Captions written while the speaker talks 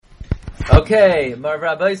Okay, Marv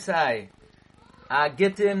Rabbi Sai,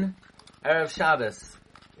 Gittin Erev Shabbos.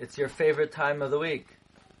 It's your favorite time of the week.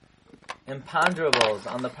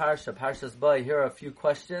 Imponderables on the Parsha, Parshas Boy. Here are a few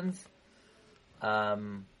questions.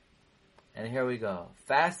 And here we go.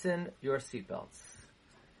 Fasten your seatbelts.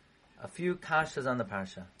 A few kashas on the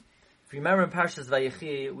Parsha. If you remember in Parshas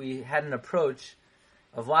Vayechi, we had an approach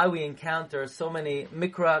of why we encounter so many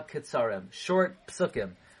mikra kitzarim, short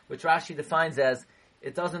psukim, which Rashi defines as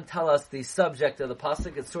it doesn't tell us the subject of the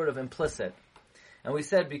pasuk, it's sort of implicit. And we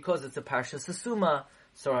said because it's a Parshas Sumah,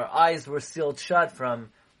 so our eyes were sealed shut from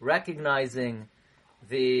recognizing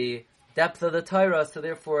the depth of the Torah, so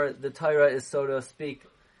therefore the Torah is, so to speak,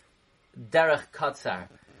 derech katzar.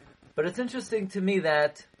 But it's interesting to me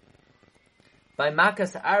that by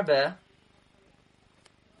Makas Arbe,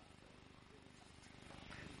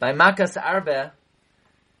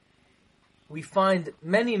 we find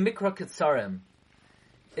many mikra kitzarim.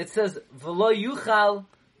 It says, "V'lo yuchal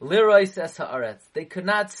lirois es haaretz." They could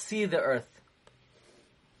not see the earth.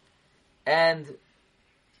 And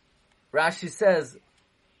Rashi says,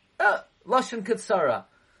 Lashon Kitzara,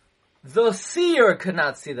 the seer could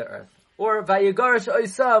not see the earth. Or Vayigarish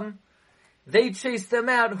Oisam, they chased them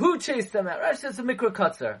out. Who chased them out? Rashi says a mikra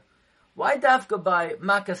katzar. Why dafka by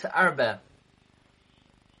Makas Arbe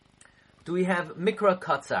do we have mikra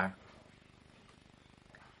katzar?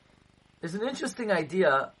 There's an interesting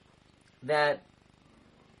idea that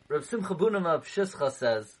Rav Simcha Bunim of Shischa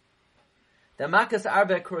says that Makas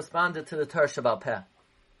Arbe corresponded to the Torah Shebal Peh.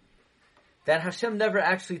 That Hashem never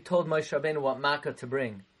actually told Moshe Rabbeinu what Makkah to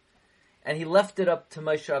bring. And he left it up to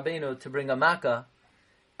Moshe Rabbeinu to bring a Makkah.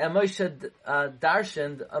 And Moshe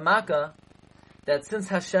darshaned a Makkah that since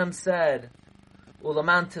Hashem said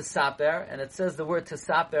Ulaman Tesaper, and it says the word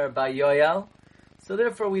Tesaper by Yoel, so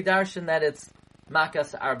therefore we darshan that it's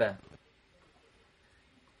Makas Arbe.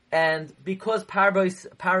 And because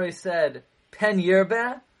Paroi said Pen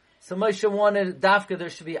Yerbeh, so Moshe wanted Dafka there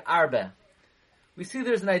should be Arbe. We see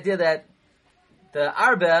there's an idea that the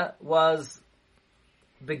Arbe was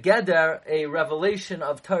begeder, a revelation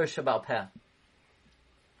of Torah Shebal Peh.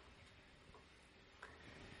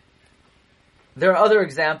 There are other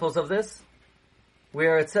examples of this,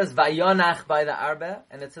 where it says Vayonach by the Arbe,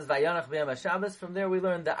 and it says Vayonach b'yom HaShabbos. From there we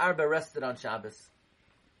learn the Arbe rested on Shabbos.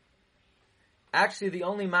 Actually, the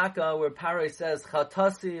only Makkah where Paroi says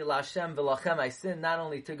Chatasi Lashem v'lachem, I sin not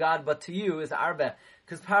only to God but to you, is Arbe,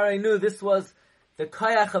 because Paroi knew this was the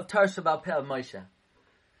koyach of Torah Shebal Peh of Moshe.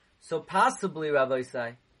 So possibly, Rabbi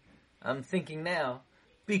Isai, I'm thinking now,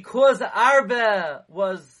 because Arbe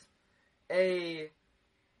was a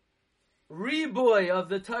riboy of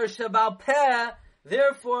the Torah Shebal Peh,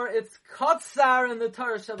 therefore it's kotzar in the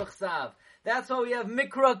Torah Shebachsav. That's why we have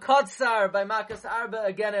mikra kotzar by Makas Arbe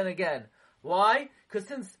again and again. Why? Because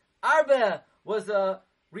since Arbe was a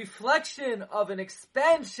reflection of an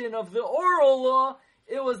expansion of the oral law,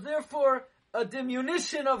 it was therefore a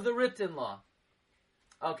diminution of the written law.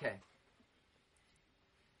 Okay.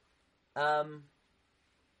 Why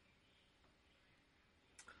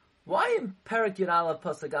in Perek Yud Aleph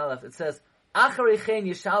Pasuk Aleph it says Acharei chen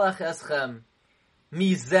yishalach eschem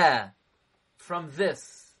mizeh, from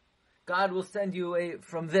this God will send you away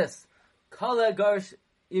from this. Kol garsh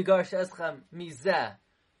yigarsh eschem mizeh.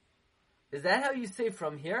 Is that how you say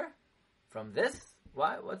from here? From this?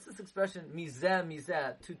 Why? What's this expression? Mizeh,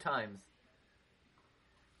 mizeh, 2 times.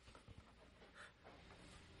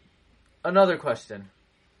 Another question.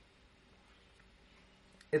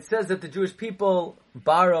 It says that the Jewish people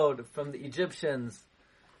borrowed from the Egyptians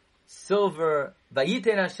silver.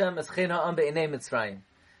 Vayitein Hashem eschein ha'am be'enei Mitzrayim.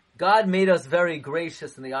 God made us very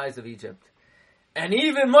gracious in the eyes of Egypt. And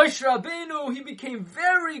even Moshe Rabbeinu, he became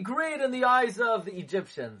very great in the eyes of the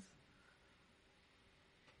Egyptians.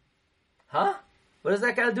 Huh? What does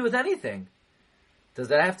that got to do with anything? Does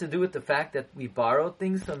that have to do with the fact that we borrowed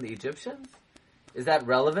things from the Egyptians? Is that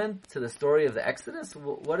relevant to the story of the Exodus?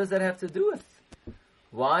 What does that have to do with?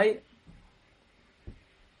 Why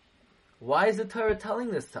is the Torah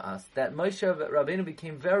telling this to us? That Moshe Rabbeinu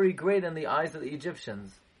became very great in the eyes of the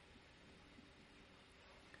Egyptians.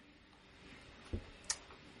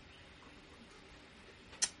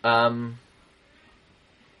 I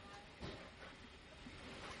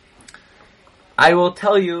will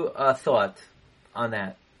tell you a thought on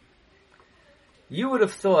that. You would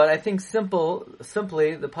have thought, I think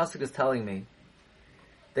simply, the pasuk is telling me,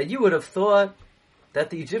 that you would have thought that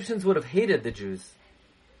the Egyptians would have hated the Jews.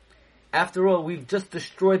 After all, we've just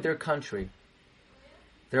destroyed their country,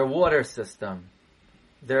 their water system,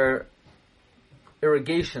 their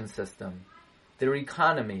irrigation system, their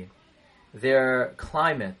economy, their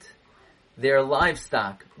climate, their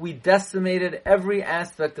livestock. We decimated every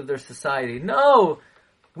aspect of their society. No!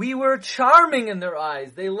 We were charming in their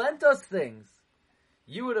eyes. They lent us things.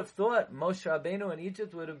 You would have thought Moshe Rabbeinu in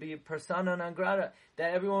Egypt would have been persona non grata,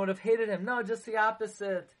 that everyone would have hated him. No, just the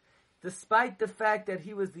opposite. Despite the fact that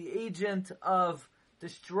he was the agent of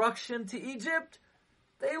destruction to Egypt,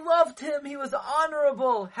 they loved him. He was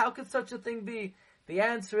honorable. How could such a thing be? The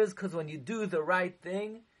answer is because when you do the right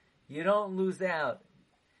thing, you don't lose out.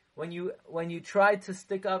 When you try to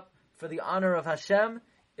stick up for the honor of Hashem,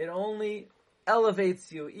 it only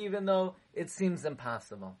elevates you, even though it seems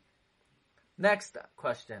impossible. Next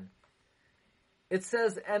question. It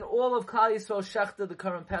says, and all of Klal Yisrael shechted the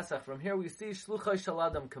current Pesach. From here we see Shluchai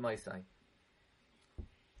Shaladam Kamaisai.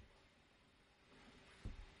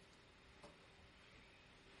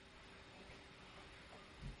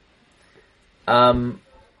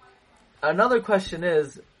 Another question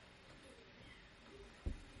is,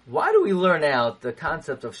 why do we learn out the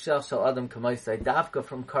concept of Shel Shal Adam Kamaisai Davka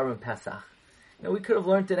from Karban Pesach? We could have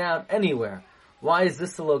learned it out anywhere. Why is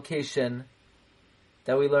this the location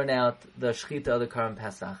that we learn out the Shechita of the Karban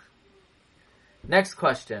Pesach? Next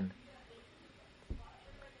question.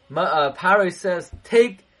 Paroi says,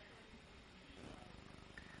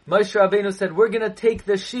 Moshe Rabbeinu said, we're going to take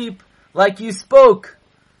the sheep like you spoke.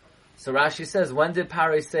 So Rashi says, when did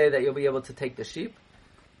Paroi say that you'll be able to take the sheep?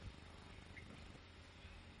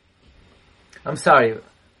 I'm sorry.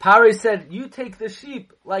 Paroi said, you take the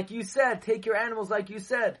sheep like you said. Take your animals like you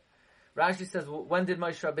said. Rashi says, when did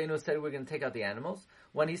Moshe Rabbeinu say we're going to take out the animals?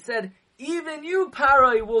 When he said, even you,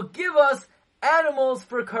 Paroi, will give us animals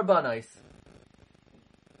for karbanos.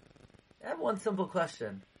 I have one simple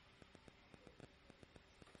question.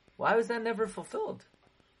 Why was that never fulfilled?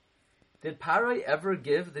 Did Paroi ever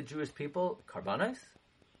give the Jewish people karbanos?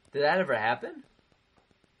 Did that ever happen?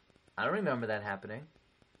 I don't remember that happening.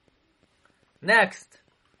 Next,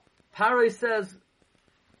 Paroi says,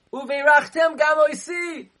 Uveirachtem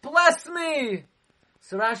gamoisi, bless me.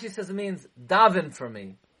 So Rashi says it means daven for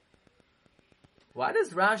me. Why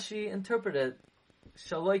does Rashi interpret it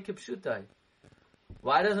shaloi kipshutai?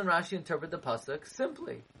 Why doesn't Rashi interpret the pasuk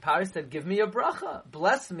simply? Paroi said, give me a bracha,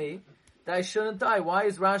 bless me, that I shouldn't die. Why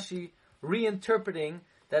is Rashi reinterpreting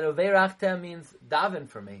that Uveirachtem means daven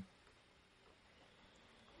for me?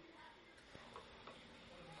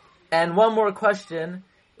 And one more question.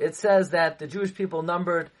 It says that the Jewish people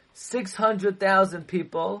numbered 600,000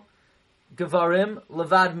 people, Gevarim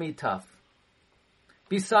Levad Mitaf,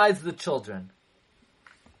 besides the children.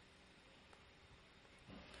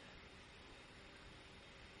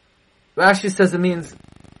 Rashi says it means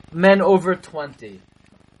men over 20.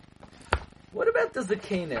 What about the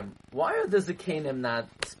Zakanim? Why are the Zakanim not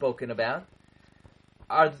spoken about?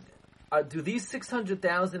 Do these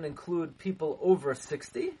 600,000 include people over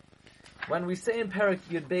 60? When we say in Parak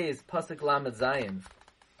Yud Beis, Pasuk Lamed Zayin,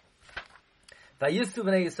 Vayisu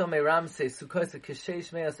b'nei Yisrael me'ramsei sukkos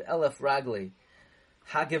k'sheish me'as elef ragli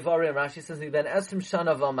hagevarim. Rashi says ben esrim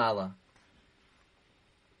shana v'amala.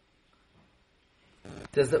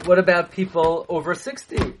 What about people over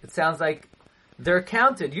 60? It sounds like they're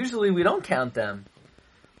counted. Usually we don't count them.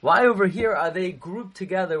 Why over here are they grouped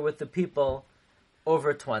together with the people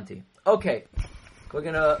over 20? Okay. We're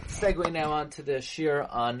going to segue now on to the shir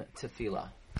on tefillah.